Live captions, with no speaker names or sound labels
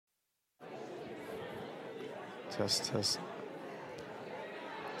Test, test.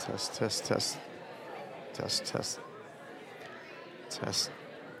 Test, test, test. Test, test. Test.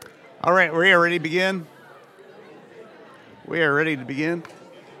 All right, we are ready to begin. We are ready to begin.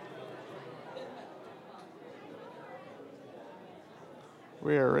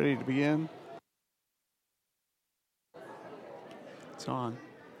 We are ready to begin. It's on.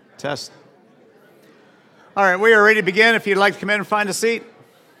 Test. All right, we are ready to begin. If you'd like to come in and find a seat.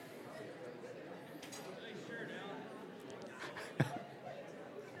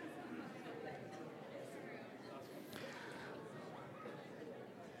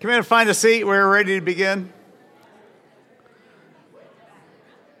 Come in and find a seat. We're ready to begin.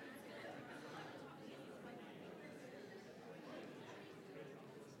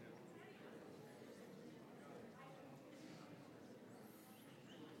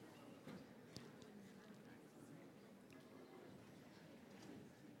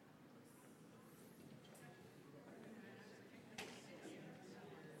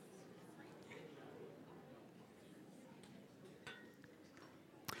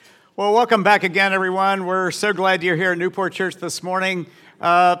 Well, welcome back again, everyone. We're so glad you're here at Newport Church this morning.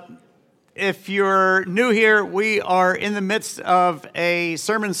 If you're new here, we are in the midst of a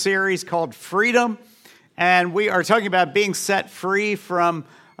sermon series called Freedom, and we are talking about being set free from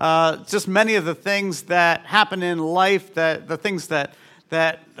just many of the things that happen in life, the things that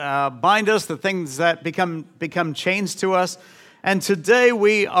bind us, the things that become chains to us. And today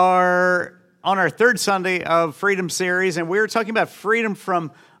we are on our third Sunday of Freedom series, and we're talking about freedom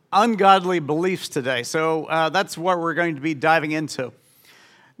from ungodly beliefs today. So that's what we're going to be diving into.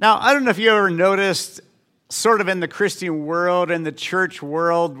 Now, I don't know if you ever noticed, sort of in the Christian world, in the church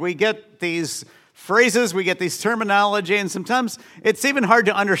world, we get these phrases, we get these terminology, and sometimes it's even hard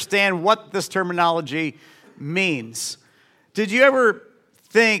to understand what this terminology means. Did you ever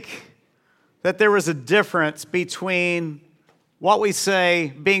think that there was a difference between what we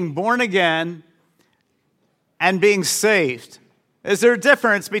say being born again and being saved? Is there a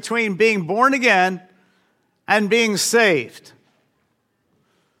difference between being born again and being saved?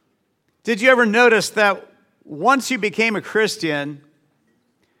 Did you ever notice that once you became a Christian,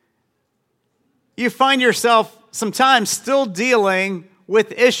 you find yourself sometimes still dealing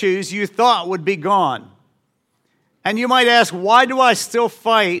with issues you thought would be gone? And you might ask, why do I still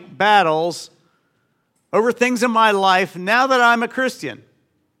fight battles over things in my life now that I'm a Christian?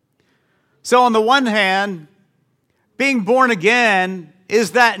 So on the one hand, being born again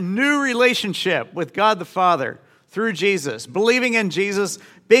is that new relationship with God the Father through Jesus, believing in Jesus,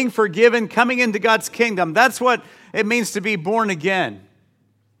 being forgiven, coming into God's kingdom. That's what it means to be born again.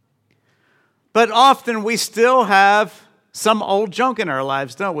 But often we still have some old junk in our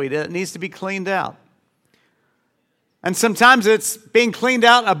lives, don't we, that needs to be cleaned out. And sometimes it's being cleaned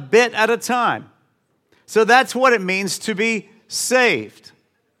out a bit at a time. So that's what it means to be saved.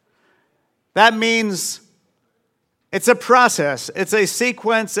 That means it's a process. It's a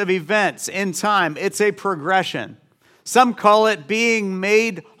sequence of events in time. It's a progression. Some call it being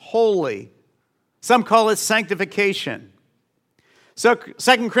made holy. Some call it sanctification. So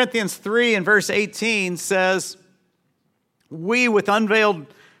 2 Corinthians 3 and verse 18 says, "We with unveiled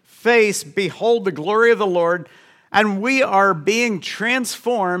face behold the glory of the Lord, and we are being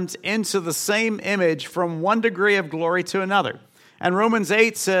transformed into the same image from one degree of glory to another." And Romans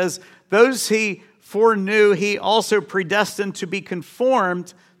 8 says, "Those he foreknew, he also predestined to be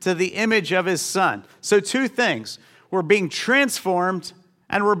conformed to the image of his Son." So two things. We're being transformed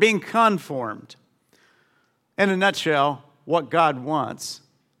and we're being conformed. In a nutshell, what God wants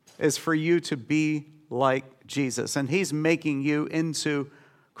is for you to be like Jesus. And he's making you into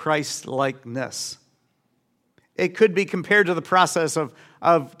Christ-likeness. It could be compared to the process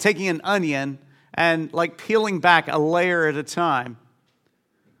of taking an onion and like peeling back a layer at a time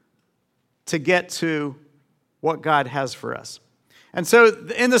to get to what God has for us. And so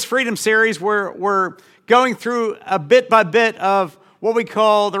in this Freedom series, we're going through a bit by bit of what we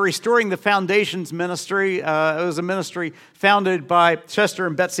call the Restoring the Foundations ministry. It was a ministry founded by Chester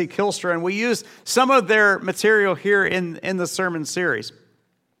and Betsy Kilster, and we use some of their material here in the sermon series.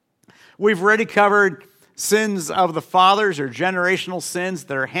 We've already covered sins of the fathers or generational sins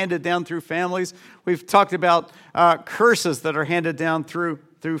that are handed down through families. We've talked about curses that are handed down through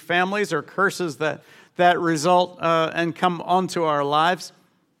families, or curses that result and come onto our lives.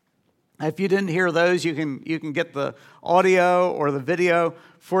 If you didn't hear those, you can get the audio or the video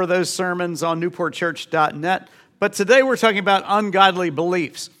for those sermons on newportchurch.net. But today we're talking about ungodly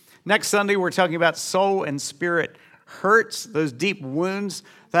beliefs. Next Sunday we're talking about soul and spirit hurts, those deep wounds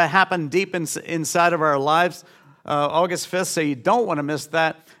that happen deep inside of our lives. August 5th, so you don't want to miss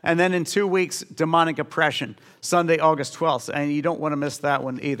that. And then in 2 weeks, demonic oppression, Sunday, August 12th, and you don't want to miss that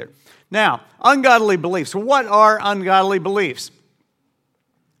one either. Now, ungodly beliefs. What are ungodly beliefs?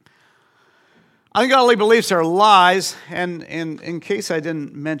 Ungodly beliefs are lies, and in case I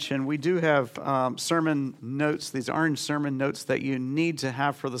didn't mention, we do have sermon notes, these orange sermon notes that you need to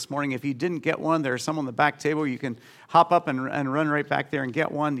have for this morning. If you didn't get one, there's some on the back table. You can hop up and run right back there and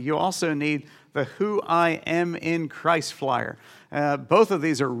get one. You also need the Who I Am in Christ flyer. Both of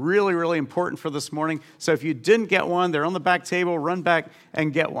these are really, really important for this morning. So if you didn't get one, they're on the back table. Run back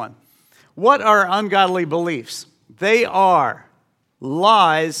and get one. What are ungodly beliefs? They are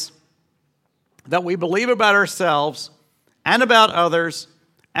lies that we believe about ourselves and about others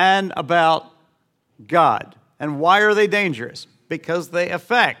and about God. And why are they dangerous? Because they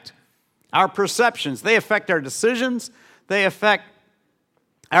affect our perceptions. They affect our decisions. They affect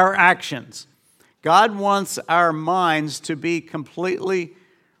our actions. God wants our minds to be completely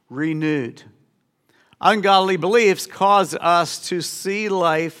renewed. Ungodly beliefs cause us to see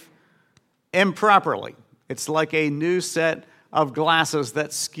life improperly. It's like a new set of glasses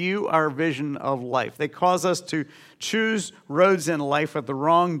that skew our vision of life. They cause us to choose roads in life with the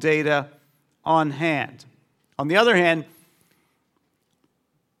wrong data on hand. On the other hand,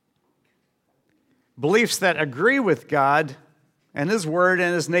 beliefs that agree with God and His Word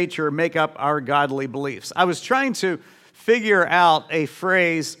and His nature make up our godly beliefs. I was trying to figure out a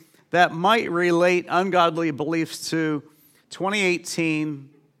phrase that might relate ungodly beliefs to 2018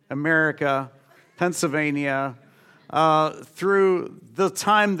 America, Pennsylvania, through the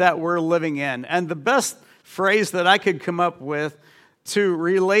time that we're living in. And the best phrase that I could come up with to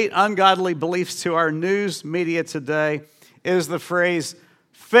relate ungodly beliefs to our news media today is the phrase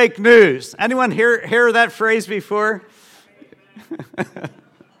fake news. Anyone hear that phrase before?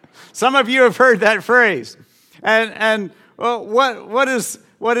 Some of you have heard that phrase. And well, what is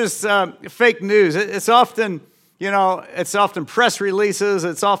fake news? It's often, it's often press releases,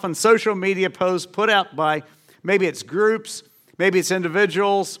 it's often social media posts put out by maybe it's groups, maybe it's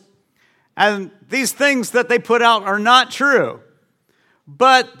individuals. And these things that they put out are not true.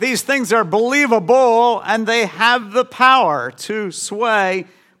 But these things are believable, and they have the power to sway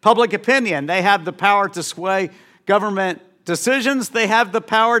public opinion. They have the power to sway government decisions. They have the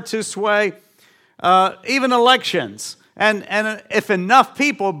power to sway even elections. And if enough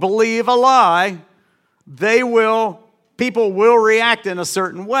people believe a lie, people will react in a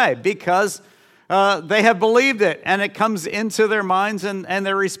certain way because they have believed it, and it comes into their minds, and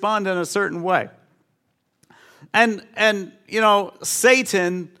they respond in a certain way. And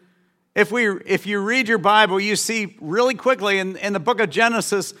Satan, if you read your Bible, you see really quickly in the book of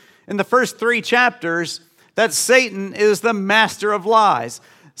Genesis, in the first 3 chapters, that Satan is the master of lies.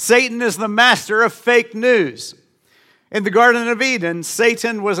 Satan is the master of fake news. In the Garden of Eden,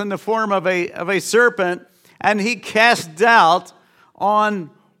 Satan was in the form of a serpent, and he cast doubt on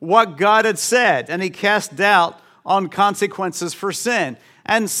what God had said, and he cast doubt on consequences for sin.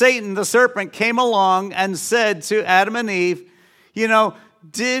 And Satan, the serpent, came along and said to Adam and Eve,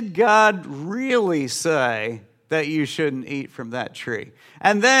 did God really say that you shouldn't eat from that tree?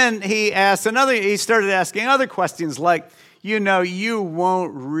 And then he started asking other questions like, you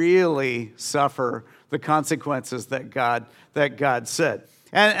won't really suffer the consequences that God said.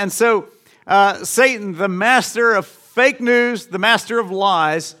 And so Satan, the master of fake news, the master of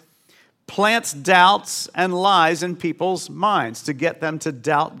lies, plants doubts and lies in people's minds to get them to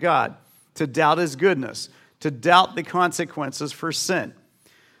doubt God, to doubt His goodness, to doubt the consequences for sin.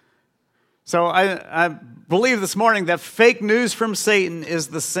 So I believe this morning that fake news from Satan is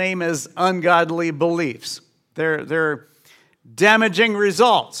the same as ungodly beliefs. They're damaging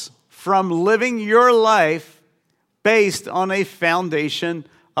results from living your life based on a foundation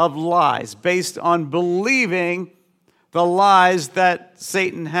of lies, based on believing the lies that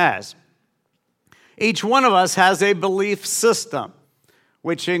Satan has. Each one of us has a belief system,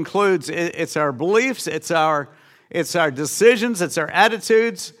 which includes it's our beliefs, it's our decisions, it's our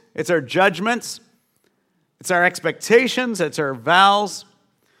attitudes, it's our judgments, it's our expectations, it's our vows,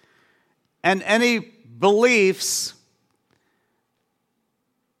 and any beliefs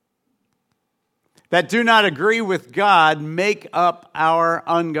that do not agree with God make up our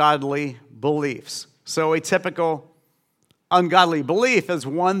ungodly beliefs. So a typical ungodly belief is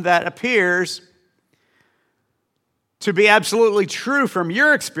one that appears to be absolutely true from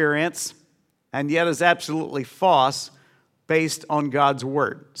your experience and yet is absolutely false based on God's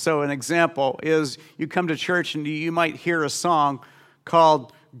word. So an example is you come to church and you might hear a song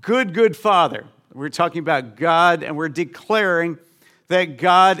called Good, Good Father. We're talking about God, and we're declaring that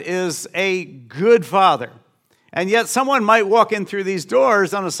God is a good father. And yet someone might walk in through these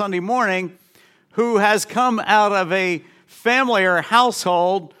doors on a Sunday morning who has come out of a family or a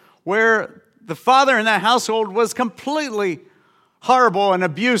household where the father in that household was completely horrible and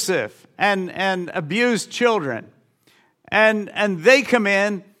abusive and abused children. And they come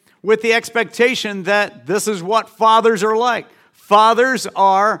in with the expectation that this is what fathers are like. Fathers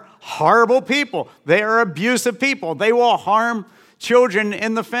are horrible people. They are abusive people. They will harm children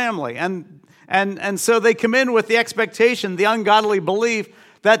in the family. And so they come in with the expectation, the ungodly belief,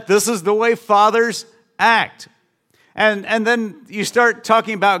 that this is the way fathers act. And then you start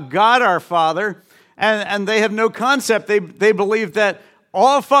talking about God our Father, and they have no concept. They believe that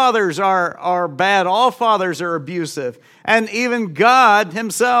all fathers are bad, all fathers are abusive. And even God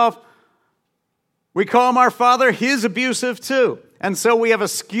himself, we call him our Father, he's abusive too. And so we have a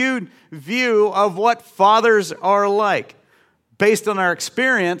skewed view of what fathers are like, based on our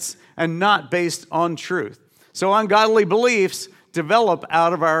experience and not based on truth. So ungodly beliefs develop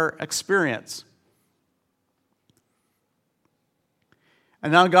out of our experience.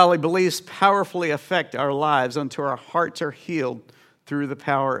 And ungodly beliefs powerfully affect our lives until our hearts are healed through the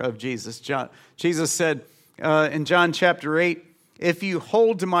power of Jesus. Jesus said in John chapter 8, "If you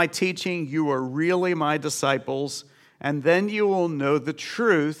hold to my teaching, you are really my disciples, and then you will know the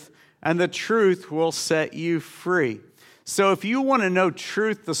truth, and the truth will set you free." So if you want to know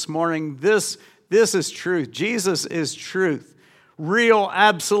truth this morning, this is truth. Jesus is truth. Real,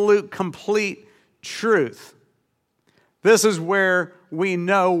 absolute, complete truth. This is where we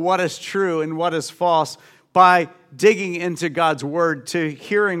know what is true and what is false by digging into God's word, to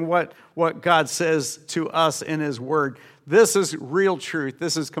hearing what God says to us in his word. This is real truth.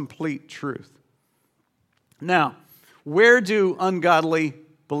 This is complete truth. Now, where do ungodly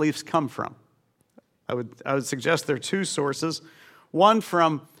beliefs come from? I would suggest there are two sources. One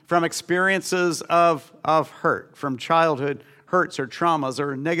from experiences of hurt, from childhood hurts or traumas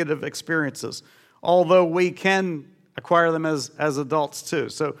or negative experiences, although we can acquire them as adults too.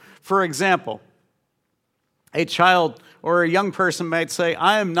 So, for example, a child or a young person might say,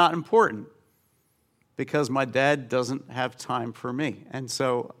 "I am not important because my dad doesn't have time for me." And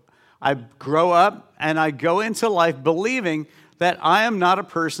so I grow up and I go into life believing that I am not a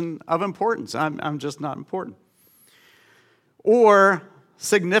person of importance. I'm just not important. Or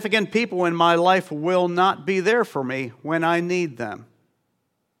significant people in my life will not be there for me when I need them.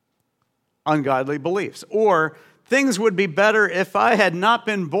 Ungodly beliefs. Or things would be better if I had not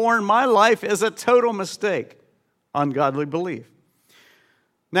been born. My life is a total mistake. Ungodly belief.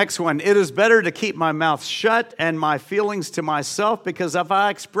 Next one. It is better to keep my mouth shut and my feelings to myself, because if I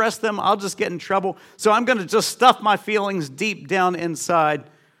express them, I'll just get in trouble. So I'm going to just stuff my feelings deep down inside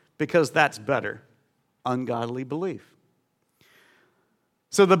because that's better. Ungodly belief.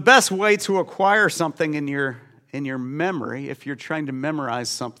 So the best way to acquire something in your memory, if you're trying to memorize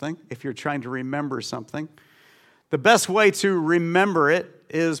something, if you're trying to remember something, the best way to remember it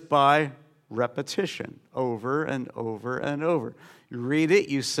is by repetition, over and over and over. You read it,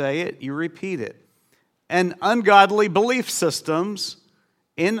 you say it, you repeat it. And ungodly belief systems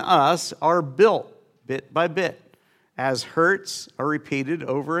in us are built bit by bit as hurts are repeated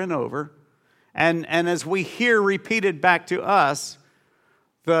over and over. And as we hear repeated back to us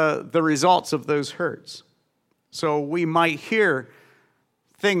the results of those hurts. So we might hear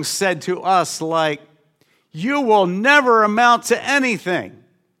things said to us like, "You will never amount to anything."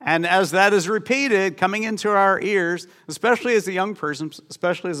 And as that is repeated, coming into our ears, especially as a young person,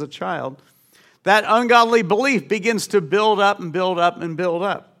 especially as a child, that ungodly belief begins to build up and build up and build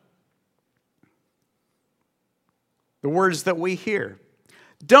up. The words that we hear.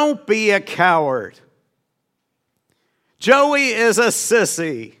 "Don't be a coward. Joey is a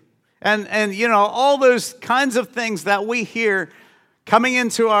sissy." And you know, all those kinds of things that we hear coming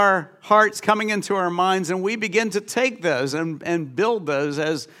into our hearts, coming into our minds, and we begin to take those and build those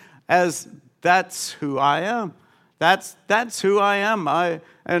as that's who I am. That's who I am.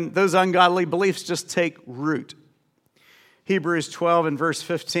 And those ungodly beliefs just take root. Hebrews 12 and verse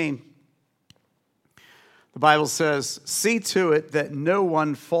 15. The Bible says, "See to it that no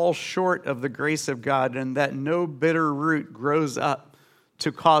one falls short of the grace of God, and that no bitter root grows up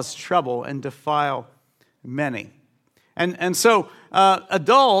to cause trouble and defile many." And so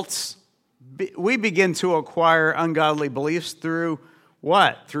adults, we begin to acquire ungodly beliefs through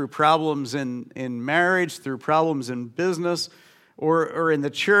what? Through problems in marriage, through problems in business, or in the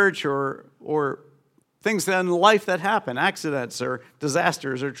church, or things in life that happen, accidents or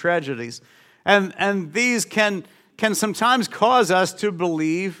disasters or tragedies. And these can sometimes cause us to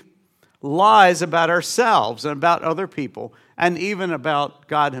believe lies about ourselves and about other people, and even about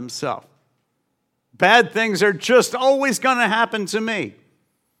God himself. Bad things are just always going to happen to me.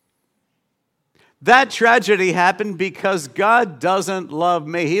 That tragedy happened because God doesn't love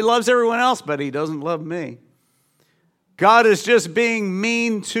me. He loves everyone else, but he doesn't love me. God is just being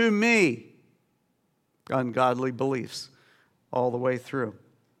mean to me. Ungodly beliefs all the way through.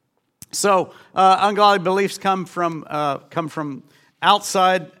 So ungodly beliefs come from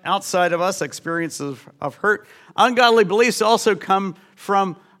outside of us, experiences of hurt. Ungodly beliefs also come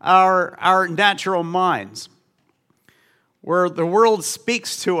from our natural minds, where the world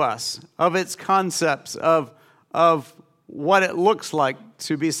speaks to us of its concepts of what it looks like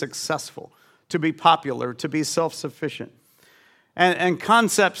to be successful, to be popular, to be self-sufficient. And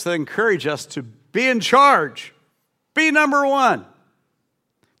concepts that encourage us to be in charge, be number one,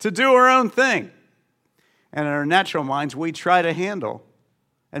 to do our own thing. And in our natural minds, we try to handle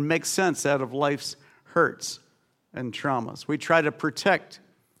and make sense out of life's hurts and traumas. We try to protect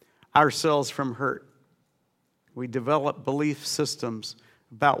ourselves from hurt. We develop belief systems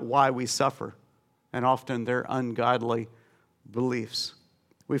about why we suffer, and often they're ungodly beliefs.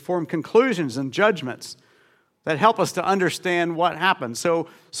 We form conclusions and judgments that help us to understand what happened. So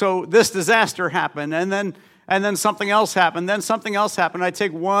this disaster happened, and then something else happened, then something else happened. I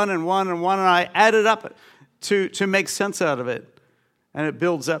take one and one and one, and I add it up to make sense out of it. And it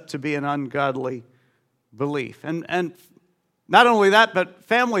builds up to be an ungodly belief. And not only that, but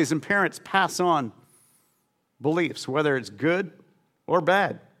families and parents pass on beliefs, whether it's good or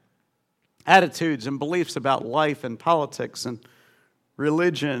bad. Attitudes and beliefs about life and politics and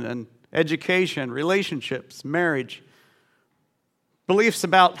religion and education, relationships, marriage. Beliefs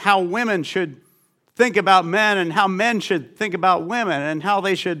about how women should think about men and how men should think about women and how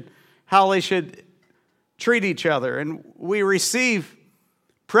they should treat each other. And we receive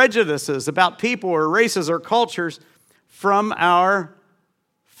prejudices about people or races or cultures from our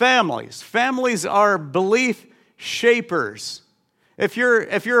families. Families are belief shapers. If you're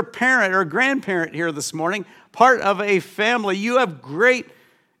a parent or a grandparent here this morning, part of a family, you have great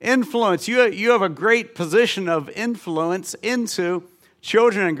influence. You have a great position of influence into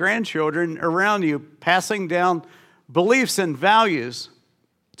children and grandchildren around you, passing down beliefs and values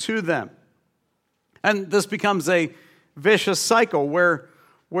to them. And this becomes a vicious cycle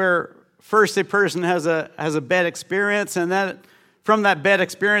where first a person has a bad experience, and then from that bad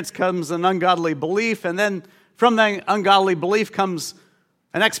experience comes an ungodly belief, and then from that ungodly belief comes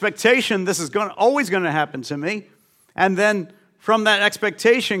an expectation this is always going to happen to me, and then from that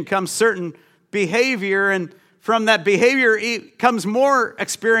expectation comes certain behavior, and from that behavior comes more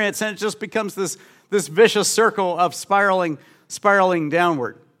experience, and it just becomes this vicious circle of spiraling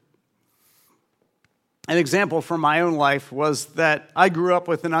downward. An example from my own life was that I grew up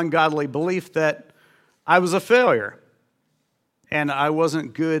with an ungodly belief that I was a failure and I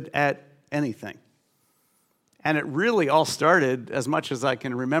wasn't good at anything. And it really all started, as much as I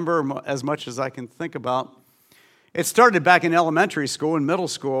can remember, as much as I can think about. It started back in elementary school and middle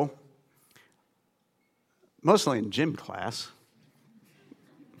school, mostly in gym class,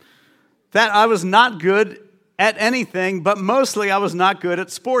 that I was not good at anything, but mostly I was not good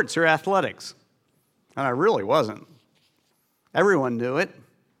at sports or athletics. And I really wasn't. Everyone knew it.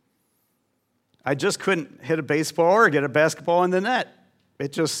 I just couldn't hit a baseball or get a basketball in the net.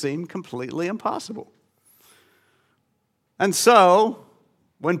 It just seemed completely impossible. And so,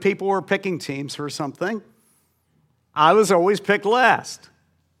 when people were picking teams for something, I was always picked last.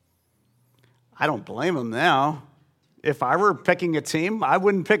 I don't blame them now. If I were picking a team, I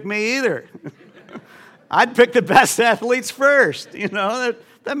wouldn't pick me either. I'd pick the best athletes first. You know,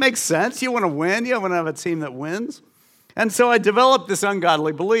 that makes sense. You want to win. You want to have a team that wins. And so I developed this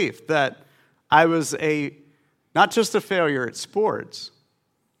ungodly belief that I was not just a failure at sports,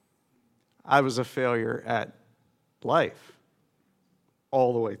 I was a failure at life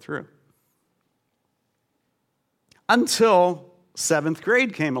all the way through. Until 7th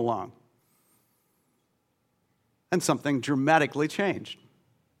grade came along. And something dramatically changed.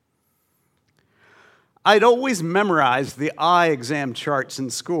 I'd always memorized the eye exam charts in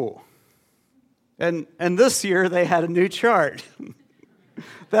school. And this year they had a new chart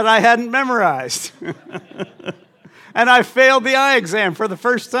that I hadn't memorized. And I failed the eye exam for the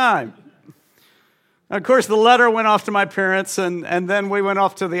first time. Of course, the letter went off to my parents, and then we went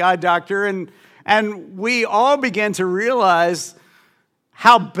off to the eye doctor, and we all began to realize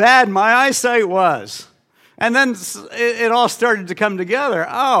how bad my eyesight was. And then it all started to come together.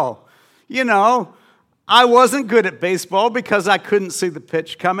 Oh, I wasn't good at baseball because I couldn't see the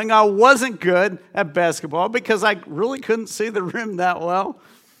pitch coming. I wasn't good at basketball because I really couldn't see the rim that well.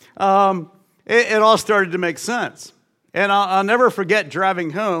 It all started to make sense. And I'll never forget driving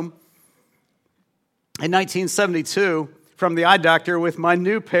home in 1972 from the eye doctor with my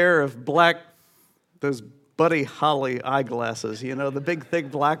new pair of those Buddy Holly eyeglasses, you know, the big,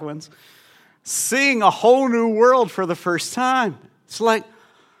 thick black ones, seeing a whole new world for the first time. It's like,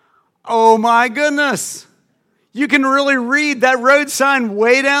 oh my goodness, you can really read that road sign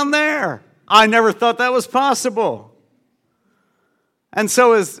way down there. I never thought that was possible. And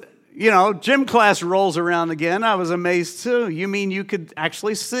so as, gym class rolls around again, I was amazed too. You mean you could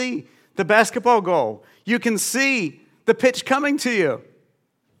actually see the basketball goal? You can see the pitch coming to you.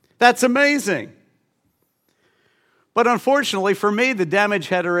 That's amazing. But unfortunately for me, the damage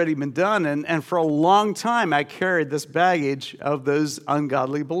had already been done, and for a long time I carried this baggage of those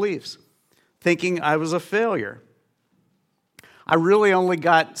ungodly beliefs, thinking I was a failure. I really only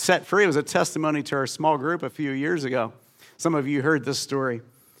got set free. It was a testimony to our small group a few years ago. Some of you heard this story.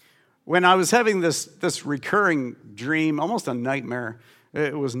 When I was having this recurring dream, almost a nightmare,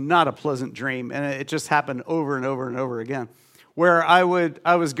 it was not a pleasant dream, and it just happened over and over and over again, where I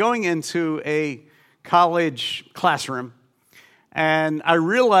was going into a college classroom, and I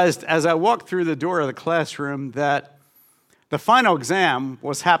realized as I walked through the door of the classroom that the final exam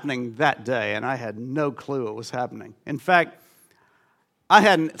was happening that day, and I had no clue it was happening. In fact, I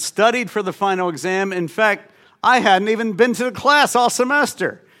hadn't studied for the final exam. In fact, I hadn't even been to the class all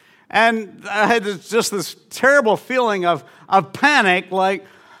semester. And I had just this terrible feeling of panic, like,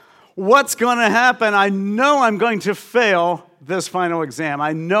 what's going to happen? I know I'm going to fail this final exam.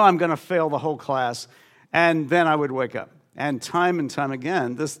 I know I'm going to fail the whole class. And then I would wake up. And time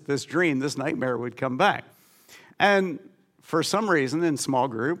again, this dream, this nightmare would come back. And for some reason, in small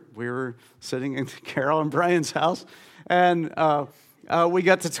group, we were sitting in Carol and Brian's house, and we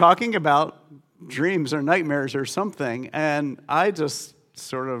got to talking about dreams or nightmares or something. And I just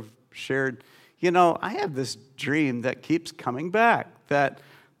sort of shared, I have this dream that keeps coming back, that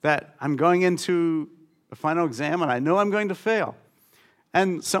I'm going into a final exam and I know I'm going to fail.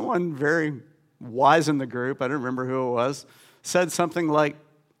 And someone very wise in the group, I don't remember who it was, said something like,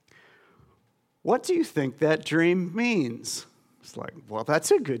 what do you think that dream means? It's like, well,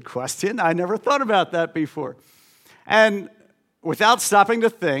 that's a good question. I never thought about that before. And without stopping to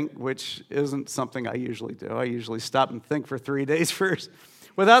think, which isn't something I usually do, I usually stop and think for 3 days first.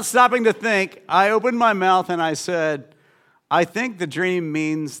 Without stopping to think, I opened my mouth and I said, I think the dream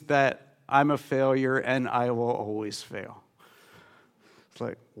means that I'm a failure and I will always fail. It's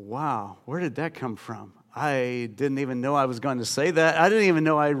like, wow, where did that come from? I didn't even know I was going to say that. I didn't even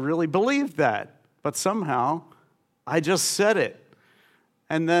know I really believed that. But somehow, I just said it.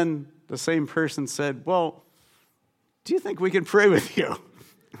 And then the same person said, well, do you think we can pray with you?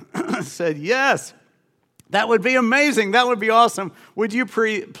 I said, yes. That would be amazing. That would be awesome. Would you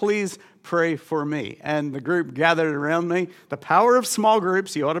please pray for me? And the group gathered around me. The power of small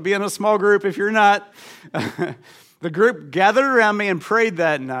groups. You ought to be in a small group if you're not. The group gathered around me and prayed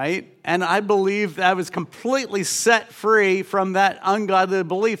that night. And I believe that I was completely set free from that ungodly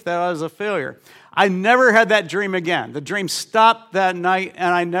belief that I was a failure. I never had that dream again. The dream stopped that night,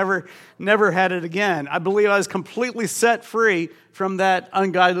 and I never had it again. I believe I was completely set free from that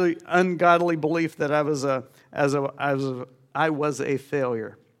ungodly belief that I was a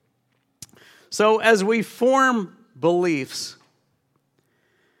failure. So as we form beliefs,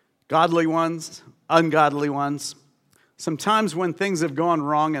 godly ones, ungodly ones, sometimes when things have gone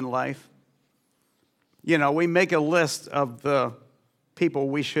wrong in life, we make a list of the people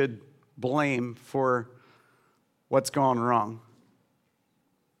we should blame for what's gone wrong.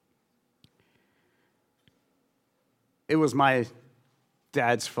 It was my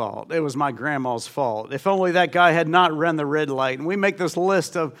dad's fault. It was my grandma's fault. If only that guy had not run the red light. And we make this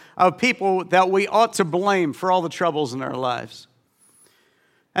list of people that we ought to blame for all the troubles in our lives.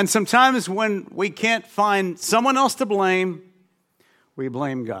 And sometimes when we can't find someone else to blame, we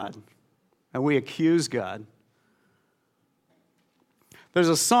blame God. And we accuse God. There's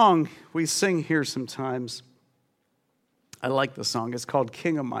a song we sing here sometimes. I like the song. It's called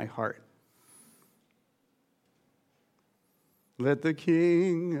King of My Heart. Let the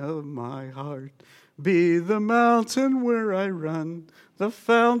King of my heart be the mountain where I run, the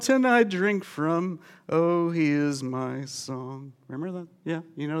fountain I drink from. Oh, he is my song. Remember that? Yeah,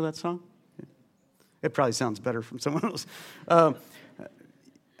 you know that song? Yeah. It probably sounds better from someone else. And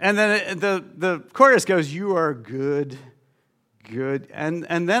then the chorus goes, you are good, good. And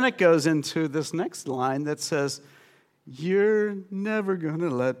then it goes into this next line that says, you're never going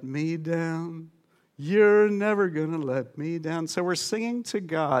to let me down. You're never going to let me down. So we're singing to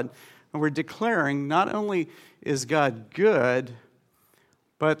God, and we're declaring not only is God good,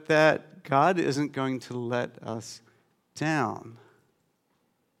 but that God isn't going to let us down.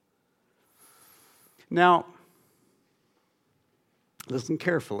 Now, listen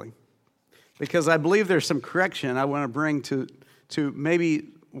carefully, because I believe there's some correction I want to bring to maybe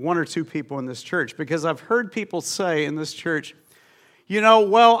one or two people in this church, because I've heard people say in this church,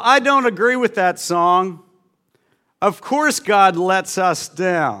 well, I don't agree with that song. Of course God lets us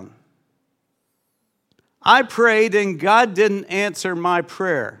down. I prayed and God didn't answer my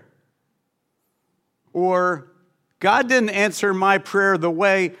prayer. Or God didn't answer my prayer the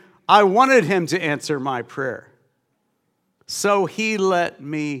way I wanted him to answer my prayer. So he let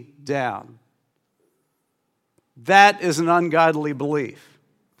me down. That is an ungodly belief.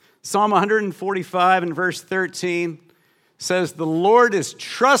 Psalm 145 and verse 13 says, "The Lord is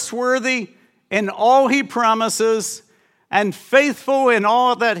trustworthy in all he promises and faithful in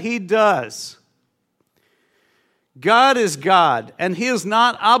all that he does." God is God, and he is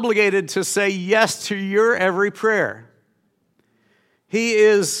not obligated to say yes to your every prayer. He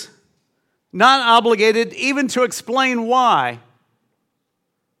is not obligated even to explain why.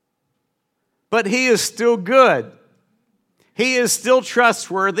 But he is still good. He is still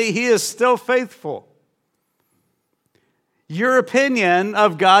trustworthy. He is still faithful. Your opinion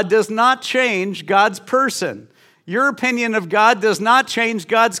of God does not change God's person. Your opinion of God does not change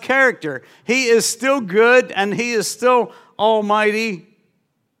God's character. He is still good and he is still almighty,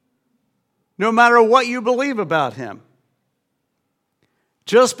 no matter what you believe about him.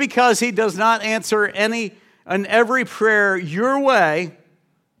 Just because he does not answer any and every prayer your way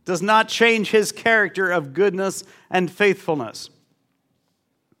does not change his character of goodness and faithfulness.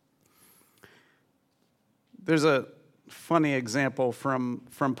 There's a funny example from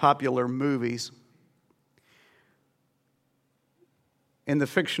popular movies. In the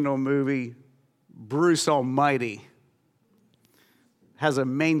fictional movie, Bruce Almighty has a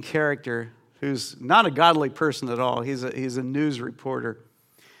main character who's not a godly person at all. He's a news reporter.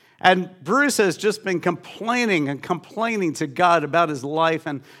 And Bruce has just been complaining to God about his life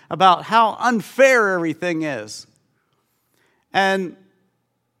and about how unfair everything is. And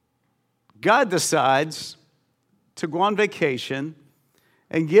God decides to go on vacation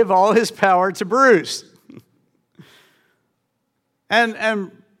and give all his power to Bruce.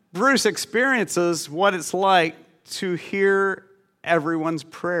 And Bruce experiences what it's like to hear everyone's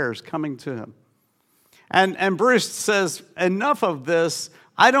prayers coming to him. And Bruce says, enough of this.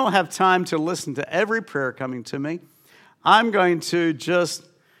 I don't have time to listen to every prayer coming to me. I'm going to just,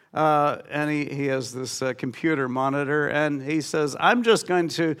 and he has this computer monitor, and he says, I'm just going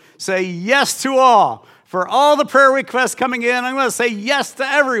to say yes to all. For all the prayer requests coming in, I'm going to say yes to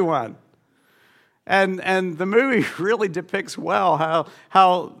everyone. And the movie really depicts well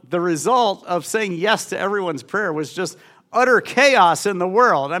how the result of saying yes to everyone's prayer was just utter chaos in the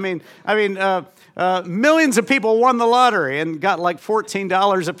world. I mean, millions of people won the lottery and got like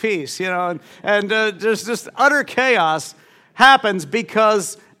 $14 a piece, and just utter chaos happens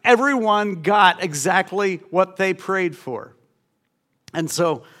because everyone got exactly what they prayed for. And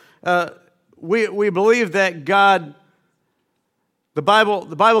so we believe that God, the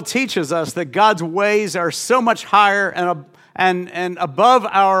Bible teaches us that God's ways are so much higher and above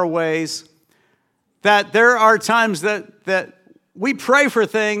our ways that there are times that we pray for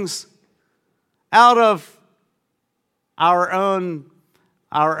things out of our own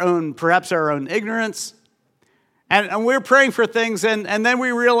perhaps our own ignorance, and we're praying for things, and then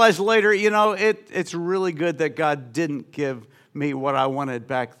we realize later, it's really good that God didn't give me what I wanted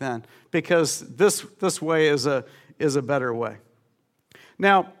back then, because this way is a better way.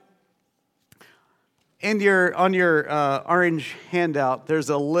 Now, on your orange handout, there's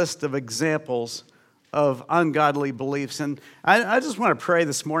a list of examples of ungodly beliefs. And I just want to pray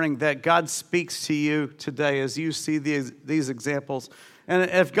this morning that God speaks to you today as you see these examples. And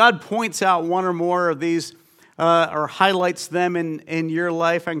if God points out one or more of these or highlights them in your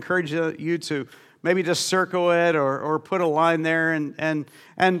life, I encourage you to maybe just circle it or put a line there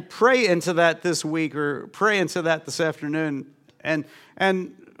and pray into that this week or pray into that this afternoon.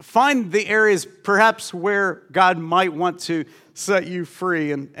 And find the areas perhaps where God might want to set you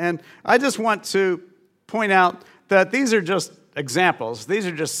free. And I just want to point out that these are just examples. These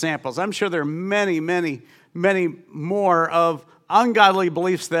are just samples. I'm sure there are many, many, many more of ungodly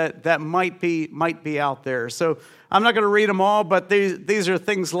beliefs that might be out there. So I'm not going to read them all, but these are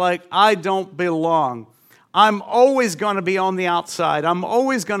things like, I don't belong. I'm always going to be on the outside. I'm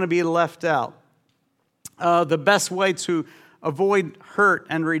always going to be left out. The best way to avoid hurt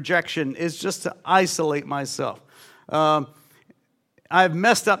and rejection is just to isolate myself. I've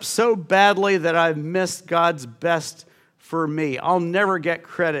messed up so badly that I've missed God's best for me. I'll never get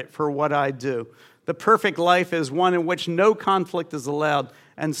credit for what I do. The perfect life is one in which no conflict is allowed,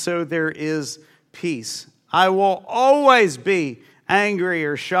 and so there is peace. I will always be angry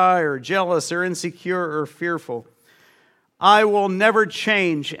or shy or jealous or insecure or fearful. I will never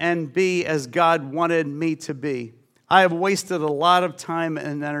change and be as God wanted me to be. I have wasted a lot of time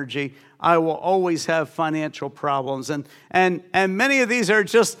and energy. I will always have financial problems. And many of these are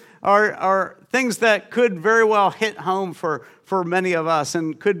just are things that could very well hit home for many of us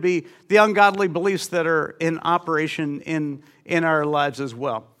and could be the ungodly beliefs that are in operation in our lives as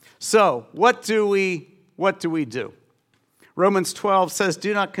well. So what do we do? Romans 12 says,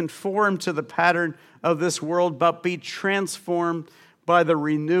 do not conform to the pattern of this world, but be transformed by the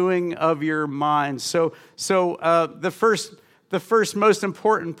renewing of your mind. So the first most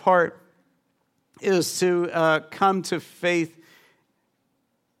important part is to come to faith,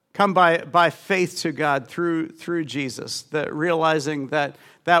 come by faith to God through Jesus. That realizing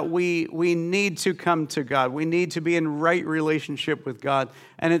that we need to come to God. We need to be in right relationship with God.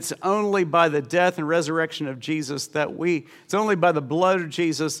 And it's only by the death and resurrection of Jesus it's only by the blood of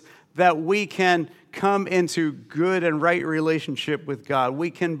Jesus that we can come into good and right relationship with God.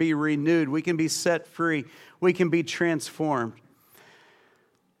 We can be renewed. We can be set free. We can be transformed.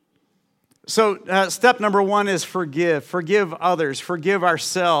 So step number 1 is forgive. Forgive others. Forgive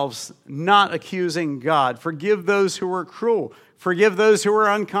ourselves, not accusing God. Forgive those who were cruel. Forgive those who were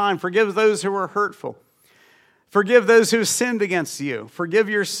unkind. Forgive those who were hurtful. Forgive those who sinned against you. Forgive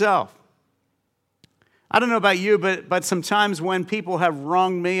yourself. I don't know about you, but sometimes when people have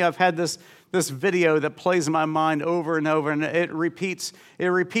wronged me, I've had this video that plays in my mind over and over, and it repeats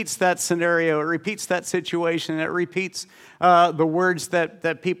that scenario, it repeats that situation, it repeats the words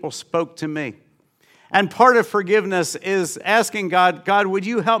that people spoke to me. And part of forgiveness is asking God, would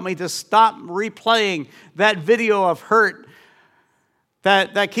you help me to stop replaying that video of hurt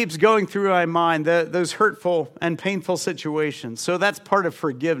that keeps going through my mind, those hurtful and painful situations. So that's part of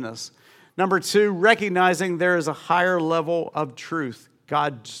forgiveness. Number 2, recognizing there is a higher level of truth,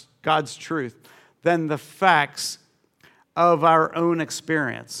 God's truth, than the facts of our own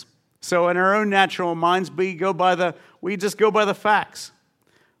experience. So in our own natural minds, we just go by the facts.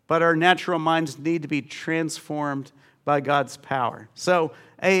 But our natural minds need to be transformed by God's power. So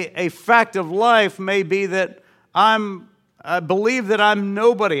a fact of life may be that I believe that I'm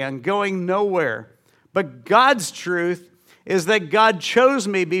nobody, I'm going nowhere. But God's truth is that God chose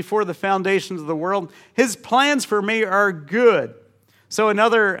me before the foundations of the world. His plans for me are good. So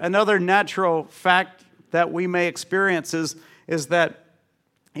another natural fact that we may experience is that,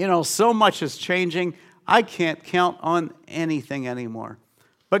 so much is changing, I can't count on anything anymore.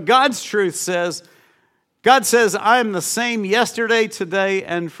 But God's truth says, I am the same yesterday, today,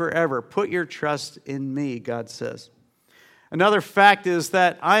 and forever. Put your trust in me, God says. Another fact is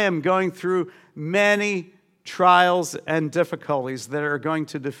that I am going through many trials and difficulties that are going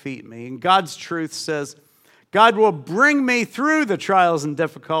to defeat me. And God's truth says, God will bring me through the trials and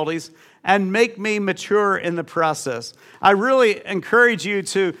difficulties and make me mature in the process. I really encourage you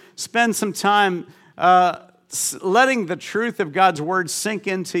to spend some time letting the truth of God's word sink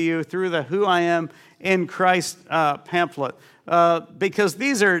into you through the Who I Am in Christ pamphlet. Because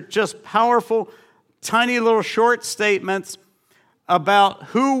these are just powerful, tiny little short statements about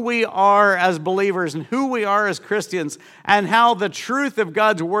who we are as believers and who we are as Christians and how the truth of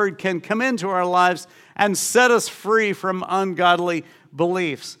God's word can come into our lives and set us free from ungodly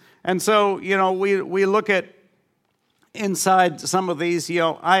beliefs. And so, we look at inside some of these,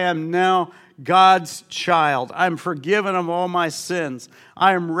 I am now God's child. I'm forgiven of all my sins.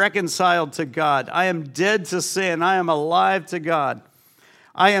 I am reconciled to God. I am dead to sin. I am alive to God.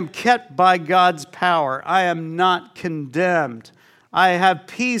 I am kept by God's power. I am not condemned. I have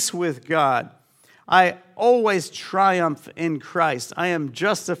peace with God. I always triumph in Christ. I am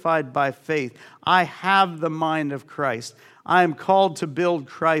justified by faith. I have the mind of Christ. I am called to build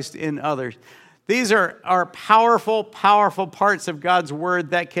Christ in others. These are powerful, powerful parts of God's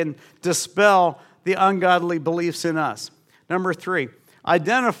word that can dispel the ungodly beliefs in us. Number 3,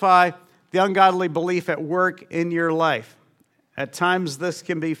 identify the ungodly belief at work in your life. At times, this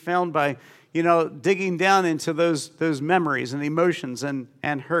can be found by digging down into those memories and emotions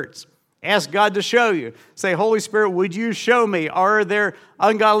and hurts. Ask God to show you. Say, Holy Spirit, would you show me? Are there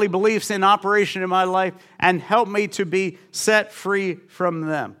ungodly beliefs in operation in my life? And help me to be set free from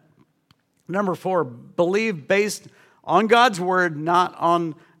them. Number 4, believe based on God's word, not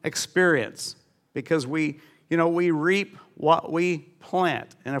on experience. Because we reap what we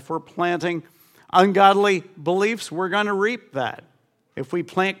plant. And if we're planting ungodly beliefs, we're going to reap that. If we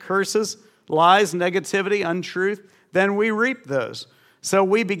plant curses, lies, negativity, untruth, then we reap those. So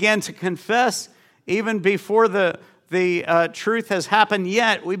we begin to confess even before the truth has happened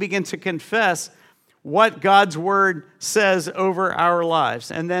yet. We begin to confess what God's word says over our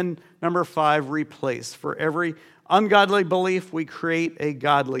lives. And then number 5, replace. For every ungodly belief, we create a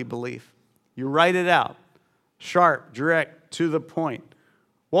godly belief. You write it out, sharp, direct, to the point.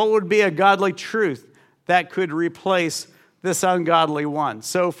 What would be a godly truth that could replace this ungodly one?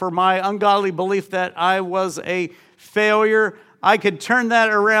 So for my ungodly belief that I was a failure, I could turn that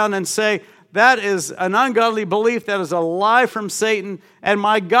around and say, that is an ungodly belief, that is a lie from Satan, and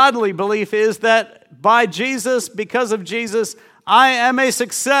my godly belief is that by Jesus, because of Jesus, I am a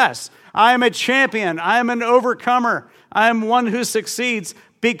success. I am a champion. I am an overcomer. I am one who succeeds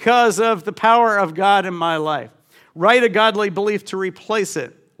because of the power of God in my life. Write a godly belief to replace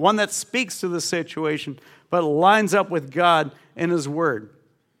it, one that speaks to the situation, but lines up with God and His Word.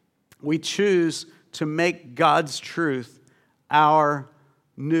 We choose to make God's truth our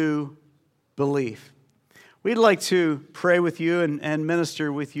new belief. We'd like to pray with you and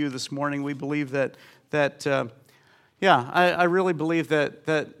minister with you this morning. We believe I really believe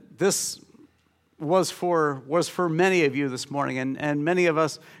that this was for many of you this morning, and many of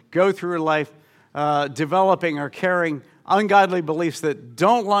us go through life developing or carrying ungodly beliefs that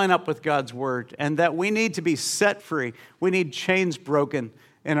don't line up with God's word, and that we need to be set free. We need chains broken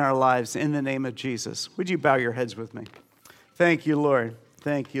in our lives in the name of Jesus. Would you bow your heads with me? Thank you, Lord.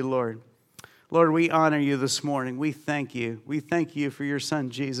 Thank you, Lord. Lord, we honor you this morning. We thank you. We thank you for your Son,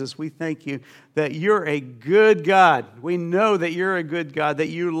 Jesus. We thank you that you're a good God. We know that you're a good God, that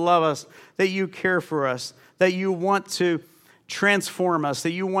you love us, that you care for us, that you want to transform us,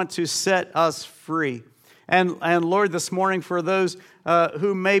 that you want to set us free. And Lord, this morning, for those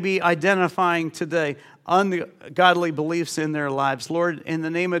who may be identifying today ungodly beliefs in their lives, Lord, in the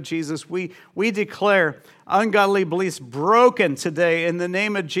name of Jesus, we declare ungodly beliefs broken today in the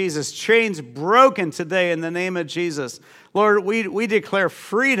name of Jesus, chains broken today in the name of Jesus. Lord, we declare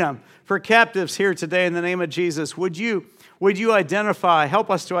freedom for captives here today in the name of Jesus. Would you identify, help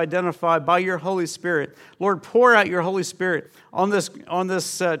us to identify by your Holy Spirit. Lord, pour out your Holy Spirit on this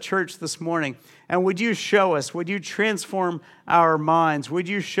church this morning. And would you show us, would you transform our minds? Would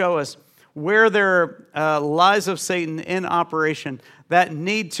you show us where there are lies of Satan in operation that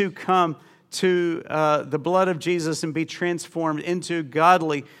need to come to the blood of Jesus and be transformed into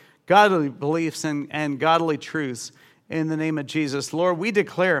godly beliefs and godly truths in the name of Jesus. Lord, we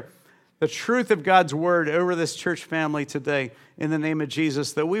declare the truth of God's word over this church family today in the name of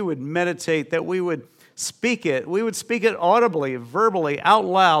Jesus, that we would meditate, that we would speak it. We would speak it audibly, verbally, out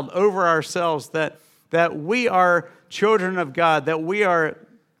loud over ourselves, that we are children of God, that we are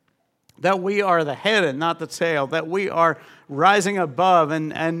the head and not the tail, that we are rising above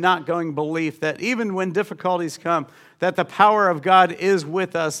and not going beneath, that even when difficulties come, that the power of God is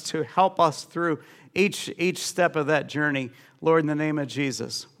with us to help us through each step of that journey. Lord, in the name of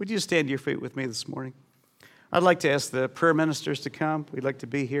Jesus, would you stand to your feet with me this morning? I'd like to ask the prayer ministers to come. We'd like to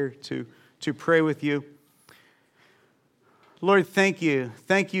be here to pray with you. Lord, thank you.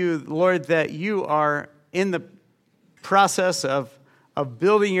 Thank you, Lord, that you are in the process of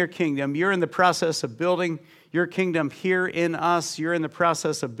building your kingdom. You're in the process of building your kingdom here in us. You're in the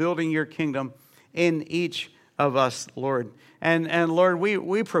process of building your kingdom in each of us, Lord. And Lord,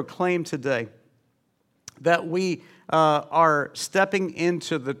 we proclaim today that we are stepping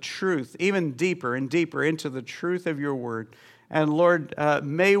into the truth, even deeper and deeper into the truth of your word. And Lord,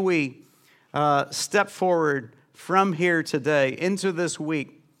 may we step forward from here today into this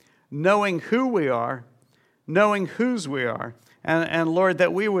week, knowing who we are, knowing whose we are, and Lord,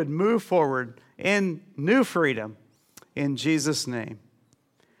 that we would move forward in new freedom in Jesus' name.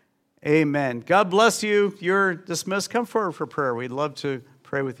 Amen. God bless you. You're dismissed. Come forward for prayer. We'd love to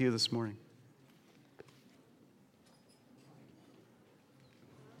pray with you this morning.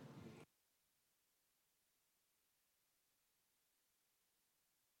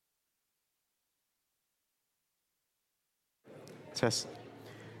 Test.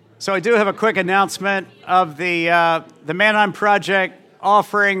 So I do have a quick announcement of the Manheim Project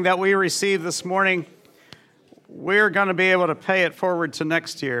offering that we received this morning. We're going to be able to pay it forward to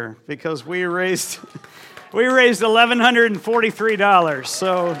next year because we raised $1,143.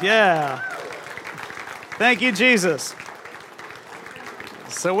 So yeah, thank you, Jesus.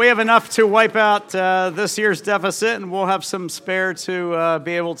 So we have enough to wipe out this year's deficit, and we'll have some spare to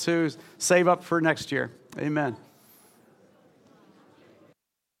be able to save up for next year. Amen.